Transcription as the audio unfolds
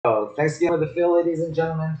Oh, thanks again for the fill, ladies and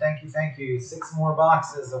gentlemen. Thank you, thank you. 6 more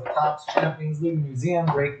boxes of Topps Champions League Museum,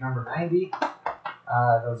 break number 90.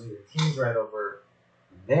 Those are your teams right over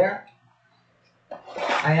there.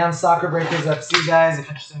 I am Soccer Breakers FC, guys. If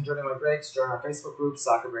you're interested in joining my breaks, join our Facebook group,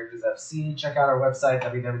 Soccer Breakers FC. Check out our website,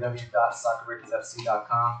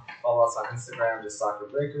 www.soccerbreakersfc.com. Follow us on Instagram, just Soccer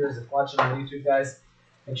Breakers. If watching on YouTube, guys,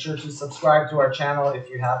 make sure to subscribe to our channel if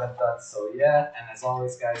you haven't done so yet. And as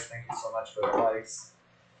always, guys, thank you so much for the likes.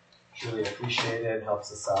 Truly appreciate it.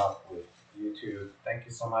 Helps us out with YouTube. Thank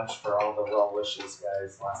you so much for all the well wishes,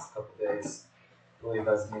 guys. Last couple days really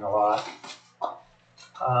does mean a lot.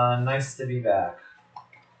 Nice to be back.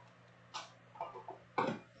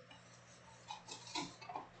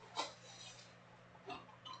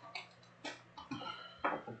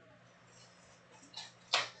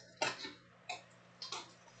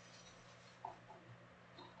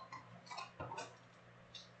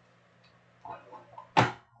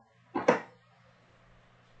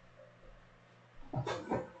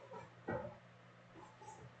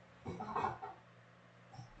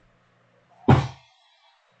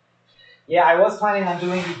 Yeah, I was planning on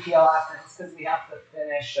doing EPL after just because we have to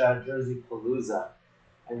finish Jersey Palooza.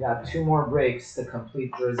 I got 2 more breaks to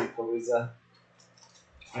complete Jersey Palooza.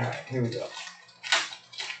 All right, here we go.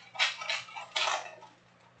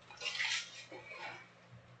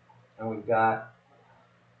 And we've got,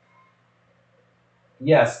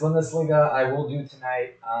 yes, Bundesliga I will do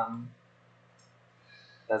tonight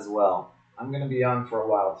as well. I'm going to be on for a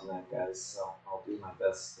while tonight, guys, so I'll do my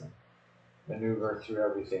best to maneuver through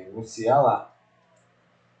everything. Musiala.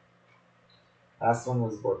 Last one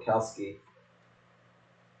was Borkowski.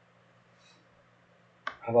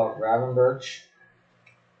 How about Gravenberch?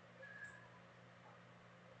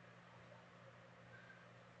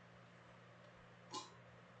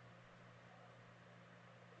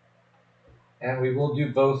 And we will do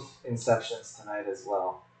both Inceptions tonight as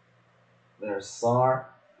well. There's Sar.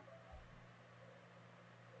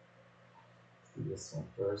 Let's do this one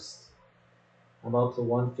first. How about the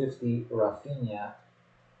 150 Rafinha?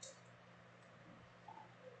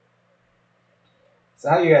 So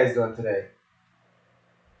how you guys doing today?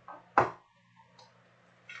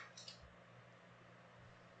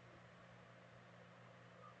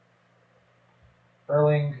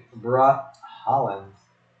 Erling Braut Holland.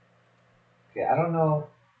 Okay, I don't know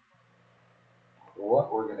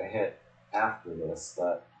what we're going to hit after this,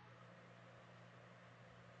 but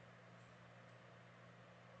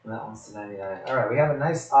that one's to 99. All right, we have a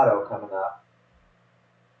nice auto coming up,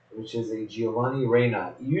 which is a Giovanni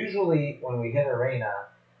Reyna. Usually when we hit a Reyna,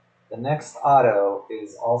 the next auto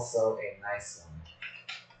is also a nice one.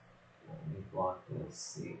 Let me block this,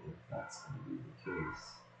 see if that's going to be the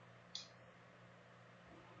case.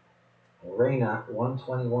 Reyna,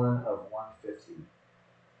 121 of 150.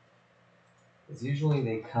 Because usually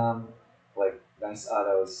they come, like nice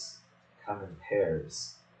autos, come in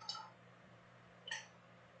pairs.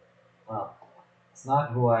 Well, it's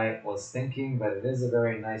not who I was thinking, but it is a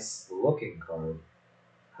very nice looking card.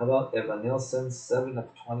 How about Evan Nilsson, 7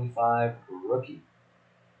 of 25 rookie?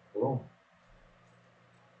 Boom.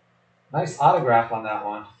 Nice autograph on that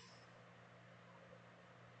one.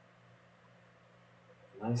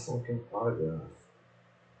 Nice looking autograph.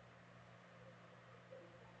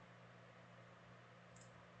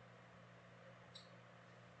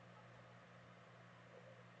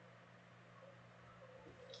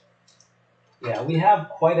 Yeah, we have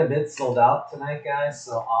quite a bit sold out tonight, guys,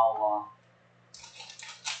 so I'll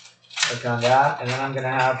click on that. And then I'm going to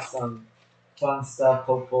have some fun stuff,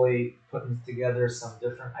 hopefully putting together some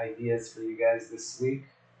different ideas for you guys this week.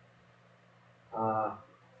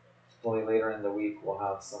 Hopefully later in the week we'll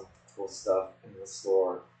have some cool stuff in the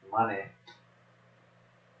store. Money.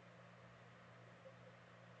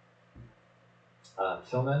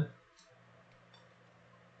 Tillman.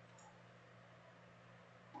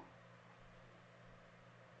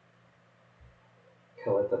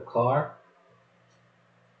 Kalita Carr.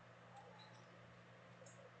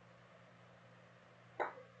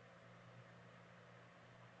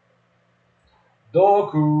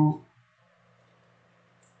 Doku.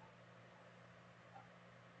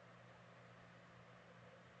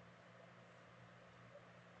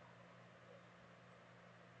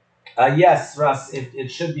 Yes, Russ, it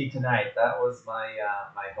should be tonight. That was my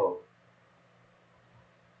my hope.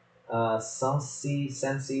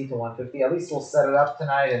 Sensi to 150. At least we'll set it up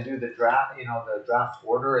tonight and do the draft, the draft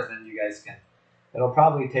order, and then you guys can. It'll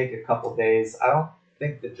probably take a couple days. I don't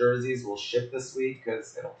think the jerseys will ship this week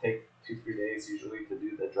because it'll take 2-3 days usually to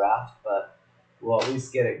do the draft, but we'll at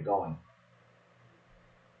least get it going.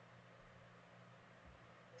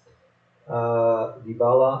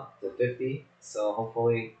 Dybala to 50. So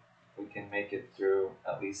hopefully we can make it through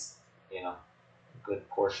at least, a good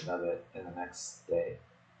portion of it in the next day.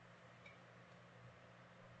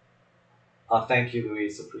 Thank you,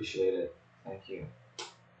 Luis. Appreciate it. Thank you.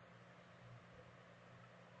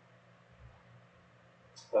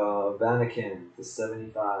 Vatican to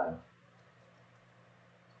 75.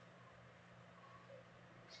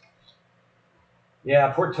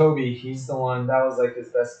 Yeah, poor Toby. He's the one that was like his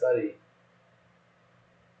best buddy.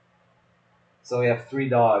 So we have 3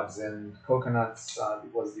 dogs, and Coconut's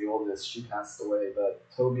was the oldest. She passed away, but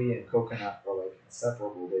Toby and Coconut were like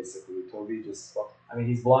inseparable, basically. Toby just, I mean,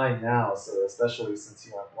 he's blind now, so especially since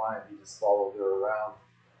he went blind, he just followed her around,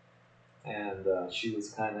 and she was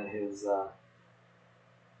kind of his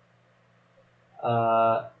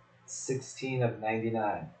 16 of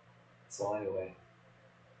 99. So anyway,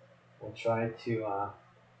 we'll try to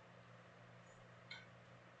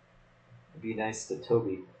be nice to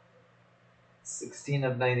Toby. 16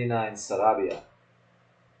 of 99, Sarabia.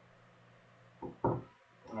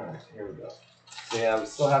 Alright, here we go. So yeah, we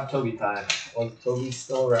still have Toby time. Well, Toby's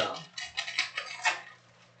still around.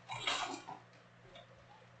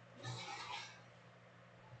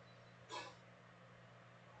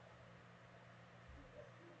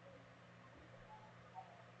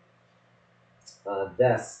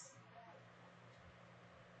 Dest.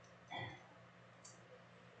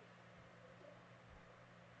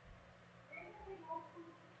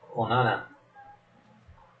 Onana.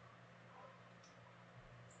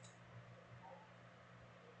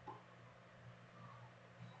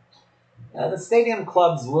 The stadium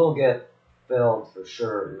clubs will get filled for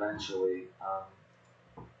sure eventually.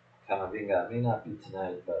 Camavinga may not be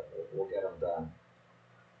tonight, but we'll get them done.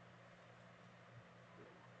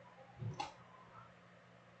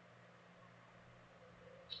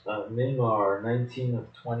 Neymar, 19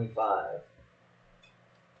 of 25.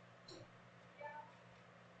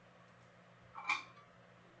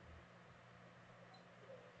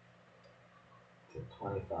 To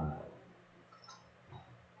 25.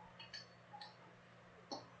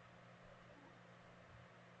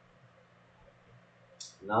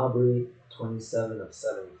 Nabri, 27 of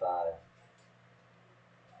 75.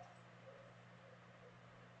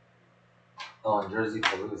 Oh, and Jersey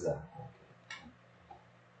Palooza.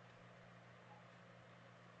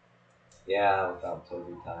 Yeah, without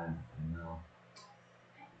Toby time, I know.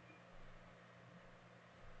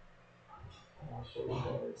 I'll show you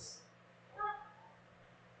guys.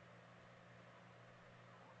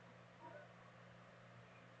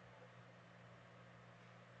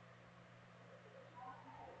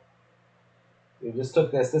 We just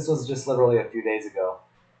took this. This was just literally a few days ago.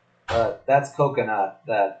 That's Coconut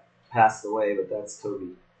that passed away, but that's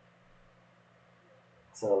Toby.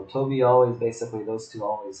 So Toby always, basically, those two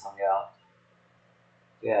always hung out.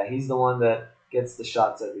 Yeah, he's the one that gets the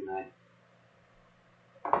shots every night.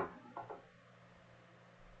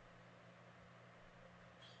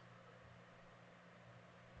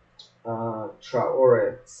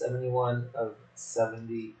 Traore, 71 of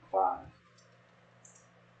 75.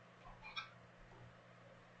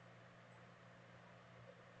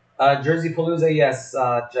 Jersey Palooza, yes,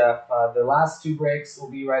 Jeff. The last 2 breaks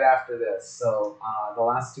will be right after this. So the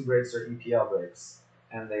last 2 breaks are EPL breaks,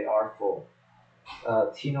 and they are full.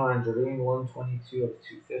 Tino Angelin, 122 of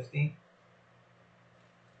 250.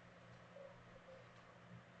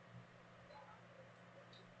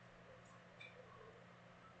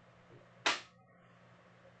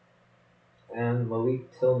 And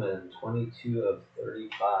Malik Tillman, 22 of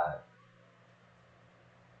 35.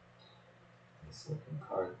 Nice looking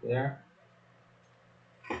card there.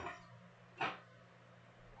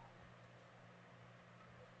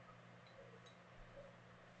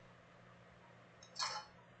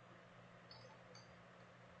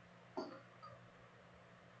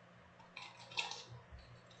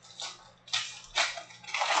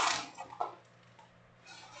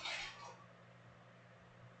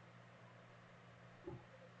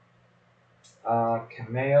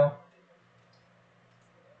 Cameo.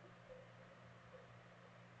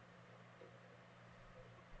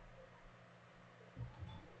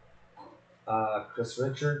 Chris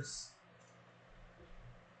Richards.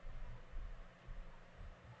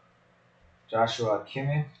 Joshua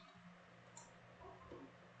Kimmich.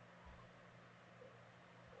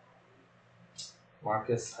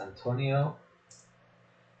 Marcus Antonio.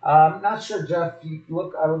 I'm not sure, Jeff. You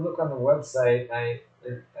look. I would look on the website. I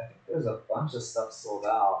think there's a bunch of stuff sold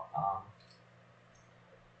out.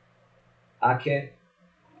 Ake.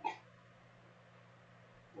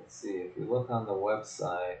 Let's see if you look on the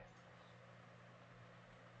website.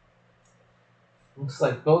 Looks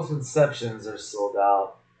like both Inceptions are sold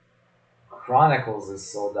out. Chronicles is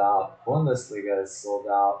sold out. Bundesliga is sold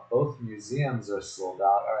out. Both museums are sold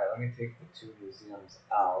out. All right, let me take the two museums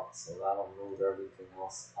out, so that'll move everything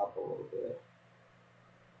else up a little bit.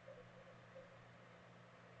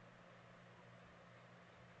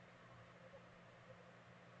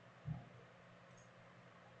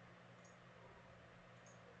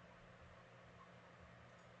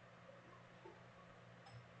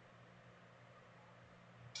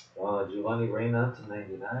 Giovanni Reina to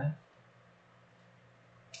 99.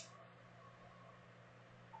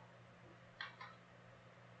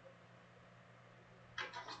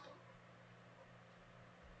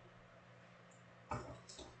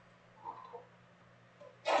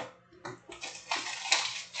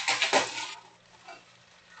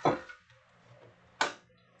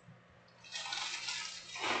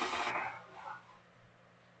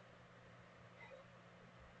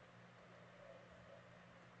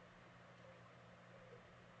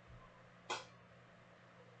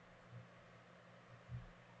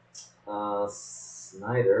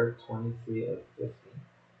 Snyder, 23 of 50.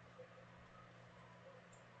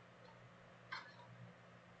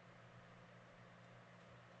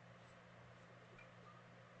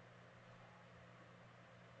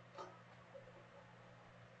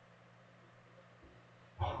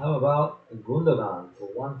 How about Gundogan to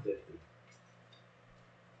 150?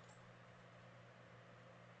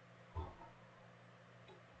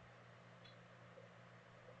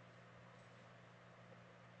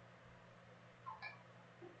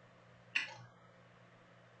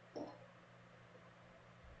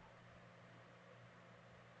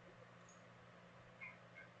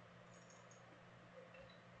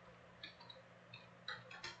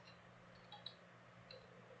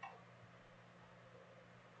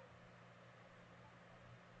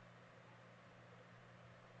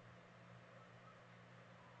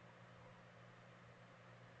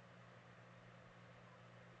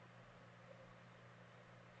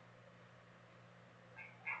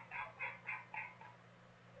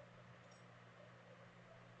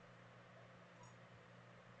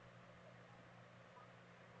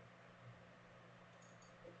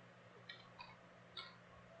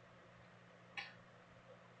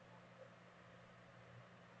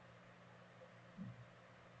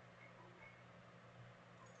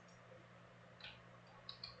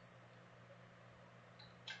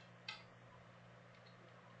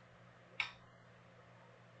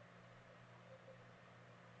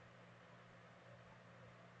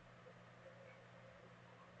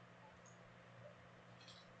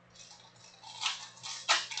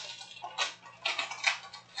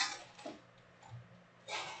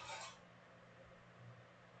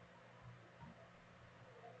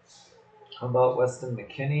 How about Weston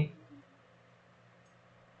McKennie?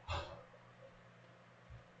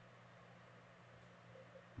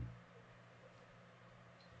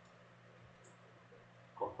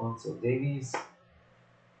 Alfonso Davies?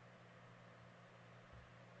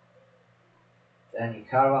 Danny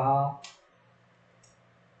Carvajal?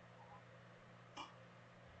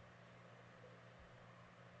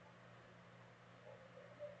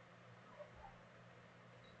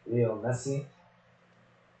 Leo Messi?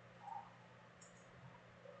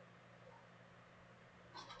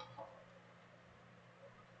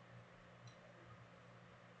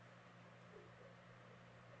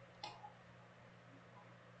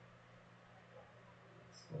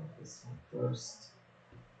 Let's go with this one first.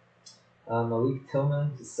 Malik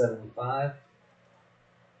Tillman to 75.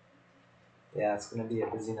 Yeah, it's going to be a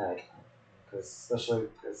busy night. Especially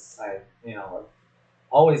because I,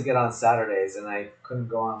 always get on Saturdays and I couldn't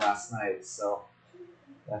go on last night, so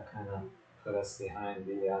that kind of put us behind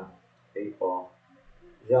the 8 ball.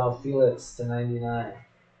 Joao Felix to 99.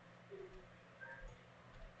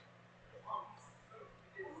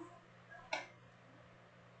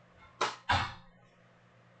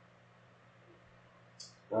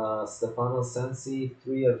 Stefano Sensi,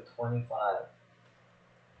 3 of 25.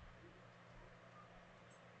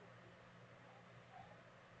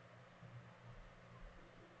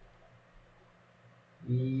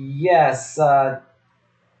 Yes,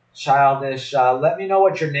 Childish. Let me know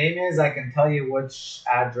what your name is. I can tell you which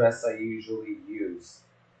address I usually use.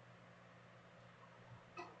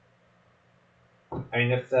 I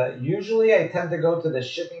mean, usually I tend to go to the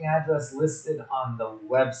shipping address listed on the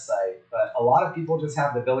website, but a lot of people just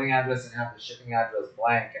have the billing address and have the shipping address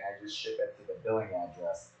blank, and I just ship it to the billing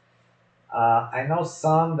address. I know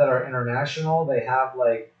some that are international. They have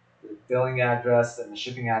like the billing address and the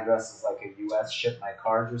shipping address is like a U.S. ship my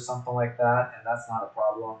cards or something like that, and that's not a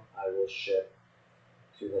problem. I will ship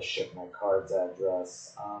to the ship my cards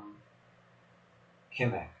address.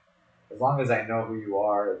 Kimmich. As long as I know who you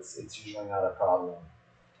are, it's usually not a problem.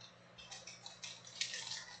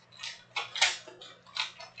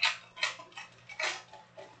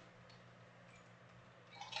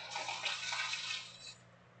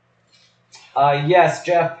 Yes,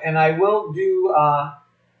 Jeff, and I will do. I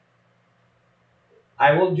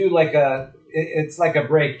will do like a. It's like a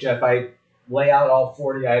break, Jeff. I lay out all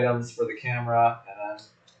 40 items for the camera, and then.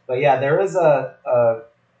 But yeah, there is a.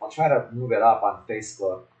 I'll try to move it up on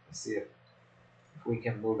Facebook. See if we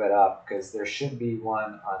can move it up because there should be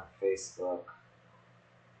one on Facebook.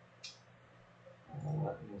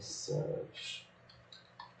 Let me search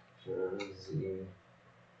Jersey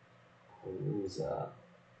Palooza.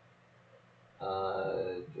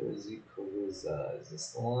 Jersey Palooza. Is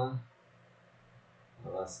this the one?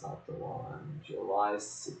 No, that's not the one. July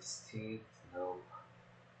 16th. Nope.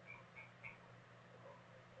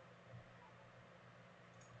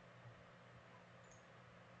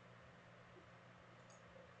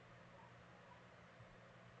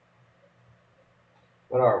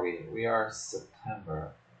 What are we? We are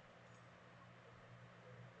September.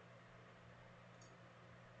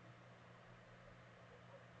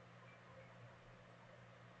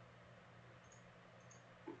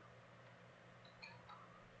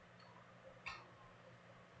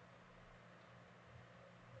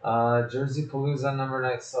 Jersey Palooza number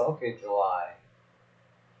 9. So, okay, July.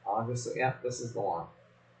 August. Yeah, this is the one.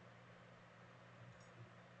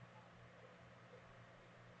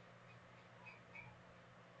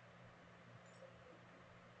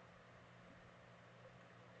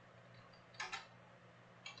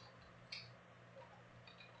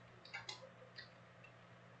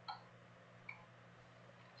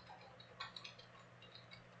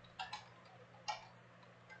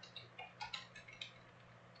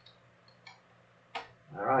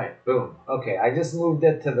 All right, boom. Okay, I just moved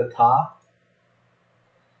it to the top.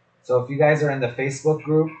 So if you guys are in the Facebook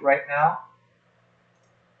group right now,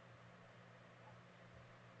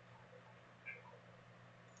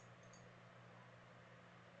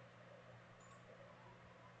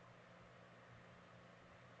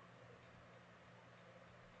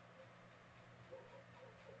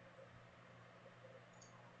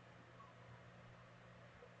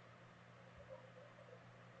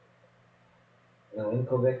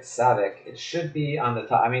 Milinkovic Savic, it should be on the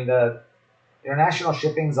top. I mean, the international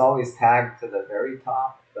shipping is always tagged to the very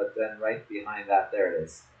top, but then right behind that, there it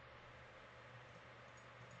is.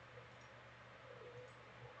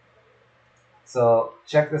 So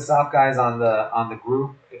check this out, guys, on the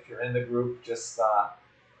group. If you're in the group, just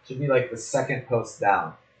should be like the second post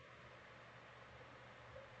down.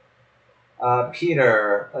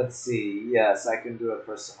 Peter, let's see. Yes, I can do a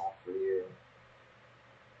personal for you.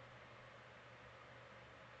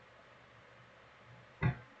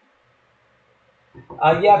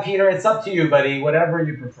 Yeah, Peter, it's up to you, buddy. Whatever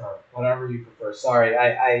you prefer. Whatever you prefer. Sorry,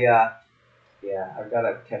 yeah, I've got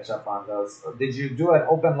to catch up on those. Did you do an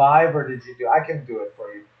open live or did you do? I can do it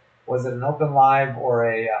for you. Was it an open live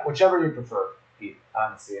or a whichever you prefer, Pete?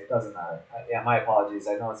 Honestly, it doesn't matter. Yeah, my apologies.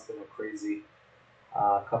 I know it's been a crazy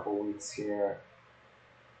couple weeks here.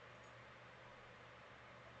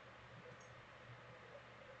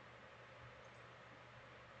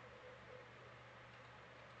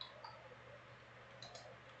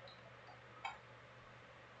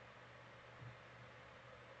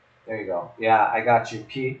 There you go. Yeah, I got you,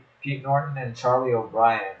 Pete Norton and Charlie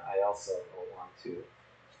O'Brien. I also want to.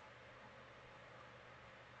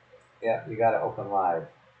 Yeah, you got to open live.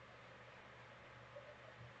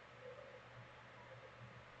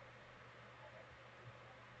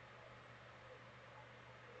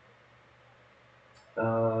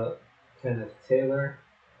 Kenneth Taylor.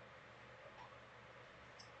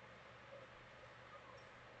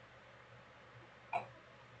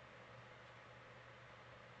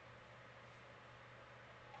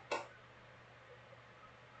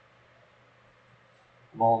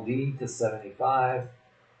 Maldi to 75.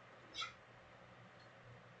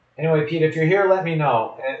 Anyway, Pete, if you're here, let me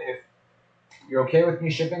know. If you're okay with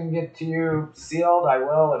me shipping it to you sealed, I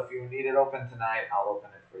will. If you need it open tonight, I'll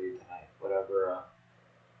open it for you tonight. Whatever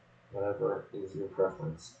is your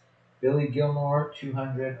preference. Billy Gilmore,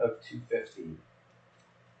 200 of 250.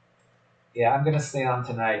 Yeah, I'm gonna stay on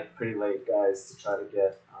tonight pretty late, guys, to try to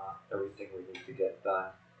get everything we need to get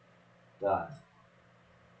done.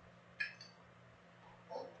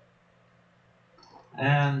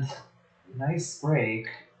 And nice break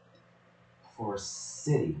for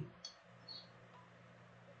City.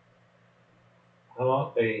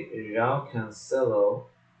 Oh, a João Cancelo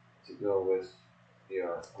to go with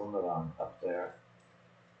your Boomerang up there.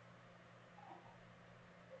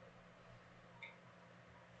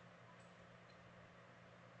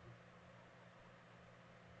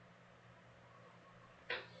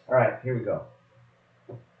 All right, here we go.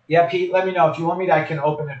 Yeah, Pete, let me know if you want me to. I can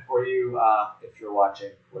open it for you if you're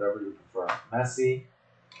watching, whatever you prefer. Messi,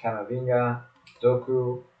 Camavinga,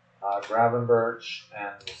 Doku, Gravenberch,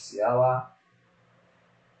 and Musiala.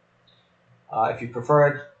 If you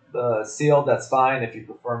prefer it sealed, that's fine. If you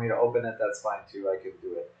prefer me to open it, that's fine too. I can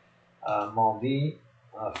do it. Maldi,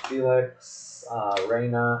 Felix,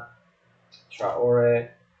 Reina, Traore,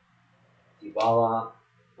 Dybala,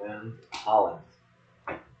 and Holland.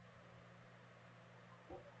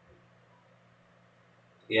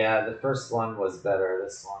 Yeah, the first one was better.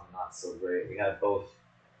 This one, not so great. We had both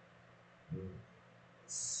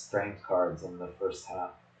strength cards in the first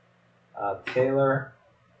half. Taylor,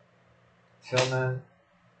 Tillman,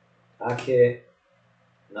 Ake,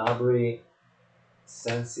 Nabri,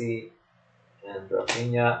 Sensi, and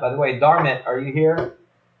Rafinha. By the way, Darmit, are you here?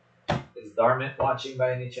 Is Darmit watching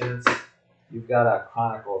by any chance? You've got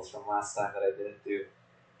Chronicles from last time that I didn't do.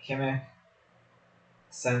 Kimmich,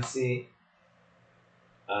 Sensi,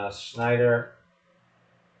 Schneider,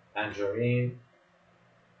 Anjorin,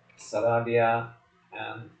 Sarabia,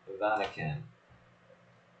 and Vanaken.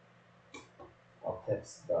 I'll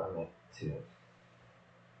text Darmit too.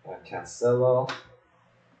 Got Cancelo,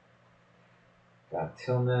 got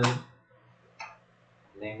Tillman,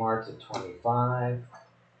 Neymar to 25,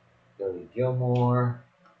 Billy Gilmore,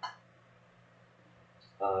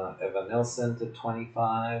 Evan Nilsson to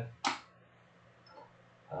 25,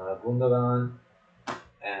 Gundogan,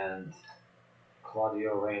 and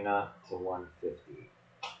Claudio Reyna to 150.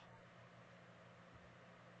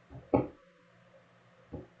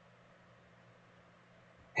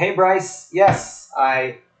 Hey Bryce, yes,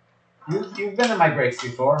 you've been in my breaks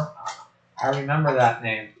before. I remember that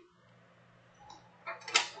name.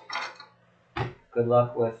 Good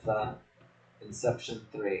luck with Inception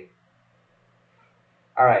 3.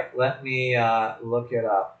 All right, let me look it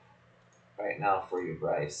up right now for you,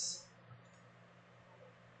 Bryce.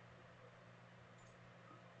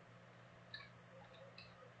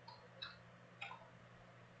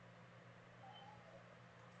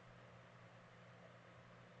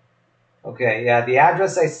 Okay, yeah, the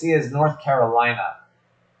address I see is North Carolina.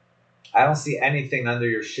 I don't see anything under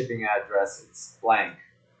your shipping address. It's blank.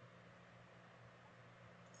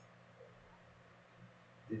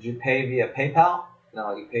 Did you pay via PayPal?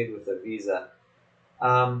 No, you paid with a Visa.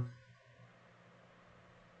 All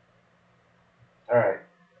right.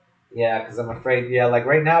 Yeah, because I'm afraid, yeah, like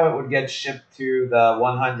right now it would get shipped to the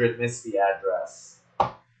 100 Misty address.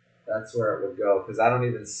 That's where it would go, because I don't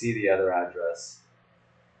even see the other address.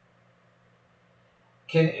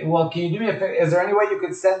 Can you do me a favor? Is there any way you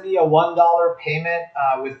could send me a $1 payment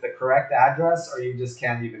with the correct address, or you just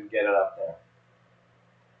can't even get it up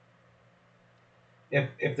there?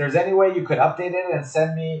 If there's any way you could update it and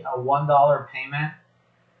send me a $1 payment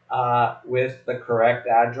with the correct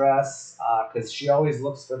address, because she always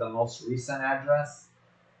looks for the most recent address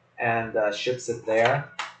and ships it there,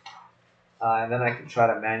 and then I can try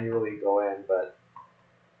to manually go in, but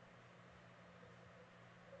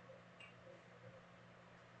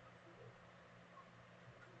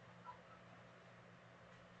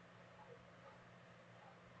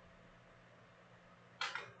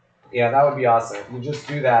yeah, that would be awesome. If you just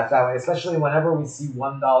do that way, especially whenever we see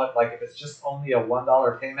 $1, like if it's just only a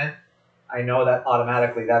 $1 payment, I know that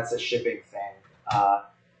automatically that's a shipping thing.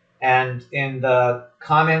 And in the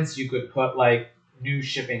comments, you could put like new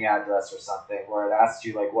shipping address or something where it asks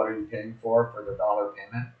you like, what are you paying for the dollar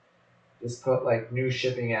payment? Just put like new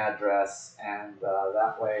shipping address, and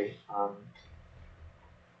that way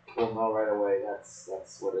we'll know right away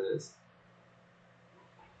that's what it is.